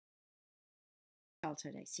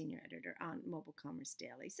Today, senior editor on Mobile Commerce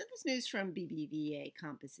Daily. So this news from BBVA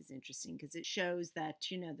Compass is interesting because it shows that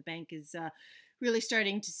the bank is really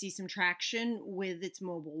starting to see some traction with its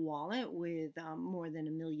mobile wallet, with more than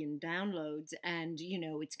 1 million downloads, and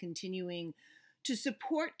it's continuing to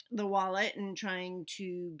support the wallet and trying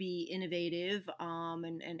to be innovative,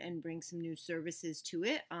 and bring some new services to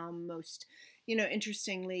it. Most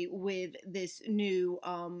interestingly, with this new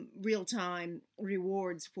real-time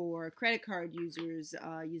rewards for credit card users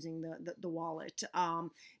using the wallet,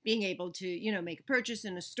 being able to make a purchase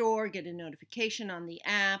in a store, get a notification on the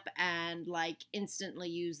app, and like instantly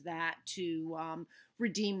use that to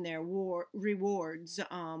redeem their rewards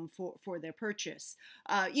for their purchase.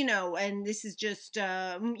 And this is just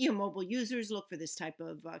mobile users look for this type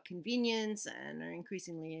of convenience and are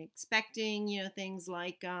increasingly expecting things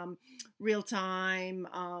like real time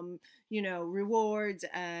rewards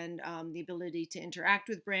and the ability to interact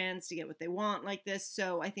with brands to get what they want like this.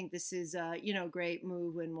 So I think this is a great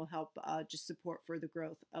move and will help just support further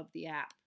growth of the app.